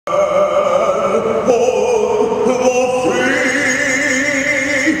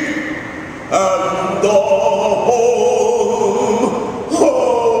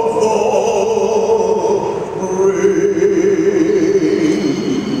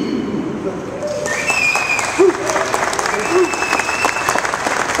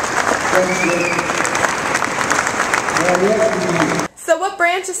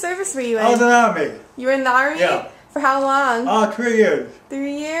service were you in? I was in the Army. You were in the Army? Yeah. For how long? 3 years.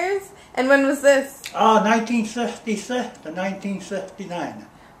 3 years? And when was this? 1966 to 1969.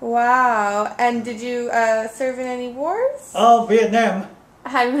 Wow. And did you serve in any wars? Oh, Vietnam.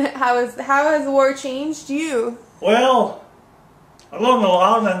 How has war changed you? Well, I learned a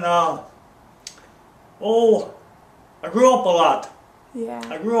lot, and I grew up a lot. Yeah.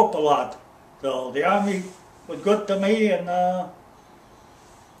 I grew up a lot. So the Army was good to me, and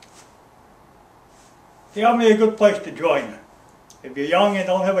the Army is a good place to join. If you're young and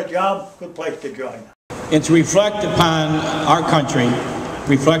don't have a job, good place to join. And to reflect upon our country,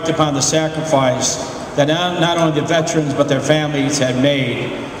 reflect upon the sacrifice that not only the veterans but their families had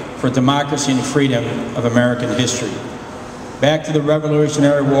made for democracy and freedom of American history. Back to the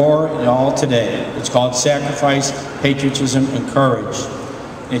Revolutionary War and all today. It's called sacrifice, patriotism, and courage.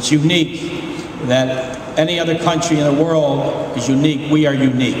 It's unique that any other country in the world is unique. We are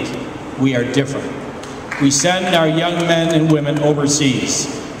unique. We are different. We send our young men and women overseas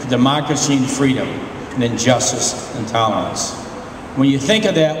for democracy and freedom and injustice and tolerance. When you think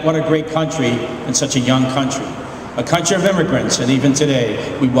of that, what a great country and such a young country. A country of immigrants, and even today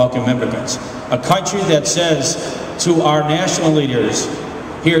we welcome immigrants. A country that says to our national leaders,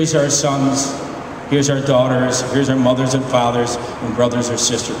 here's our sons, here's our daughters, here's our mothers and fathers and brothers or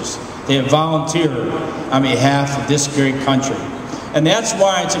sisters. They have volunteered on behalf of this great country. And that's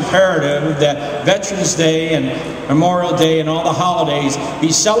why it's imperative that Veterans Day and Memorial Day and all the holidays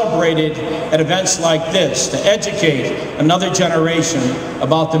be celebrated at events like this to educate another generation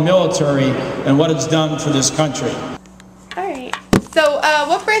about the military and what it's done for this country. All right. So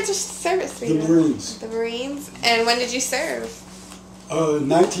what branch of service were you in? The Marines. The Marines. And when did you serve?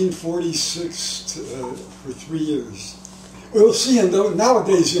 1946 for 3 years. Well, see,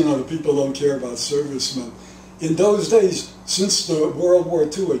 nowadays, you know, the people don't care about servicemen. In those days, since the World War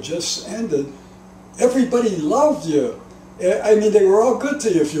II had just ended, everybody loved you. I mean, they were all good to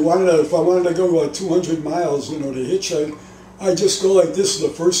you. If I wanted to go 200 miles, you know, to hitchhike, I'd just go like this. The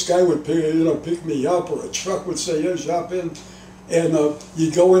first guy would pick me up, or a truck would say, "Yeah, hop in," and you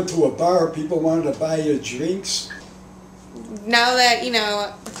go into a bar. People wanted to buy you drinks. Now that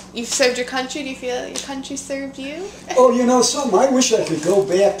you've served your country, do you feel that your country served you? Oh, you know something? I wish I could go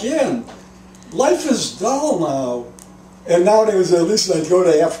back in. Life is dull now. And nowadays, at least I'd go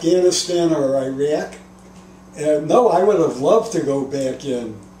to Afghanistan or Iraq. And no, I would have loved to go back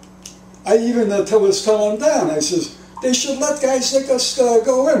in. I even was telling them, I says, they should let guys like us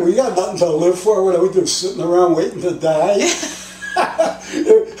go in. We got nothing to live for. What are we doing, sitting around waiting to die?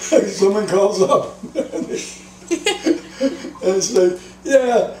 Someone calls up. And it's like,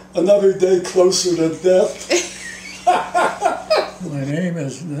 yeah, another day closer to death. My name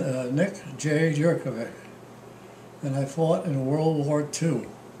is Nick J. Jurkovic, and I fought in World War II.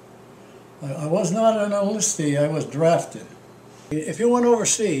 I was not an enlistee, I was drafted. If you went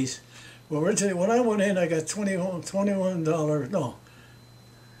overseas, well, originally when I went in, I got $21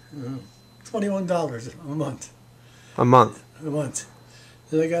 a month. A month? A month.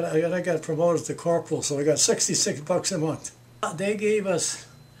 Then I got promoted to corporal, so I got $66 a month. They gave us,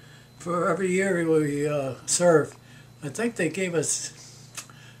 for every year we served, I think they gave us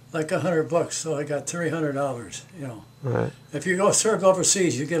like $100, so I got $300. You know, right. If you go serve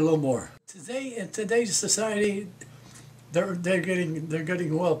overseas, you get a little more. Today, in today's society, they're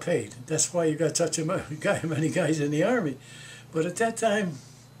getting well paid. That's why you got such many guys in the Army. But at that time,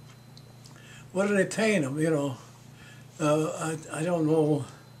 what are they paying them? You know, I don't know.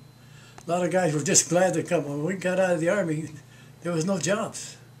 A lot of guys were just glad to come. When we got out of the Army, there was no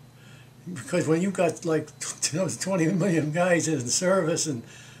jobs. Because when you got like 20 million guys in service and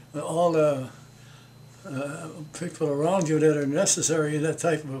all the people around you that are necessary in that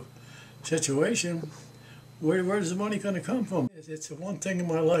type of situation, where's the money going to come from? It's the one thing in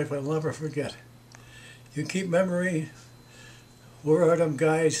my life I'll never forget. You keep memory, where are them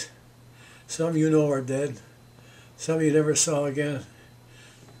guys? Some you know are dead, some you never saw again.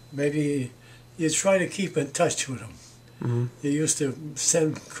 Maybe you try to keep in touch with them. Mm-hmm. You used to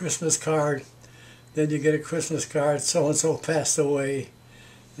send Christmas card, then you get a Christmas card, so-and-so passed away.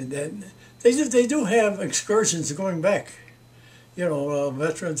 And then they do have excursions going back. You know,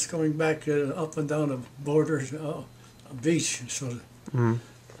 veterans going back up and down the borders, a beach. So,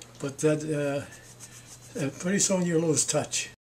 but that pretty soon you lose touch.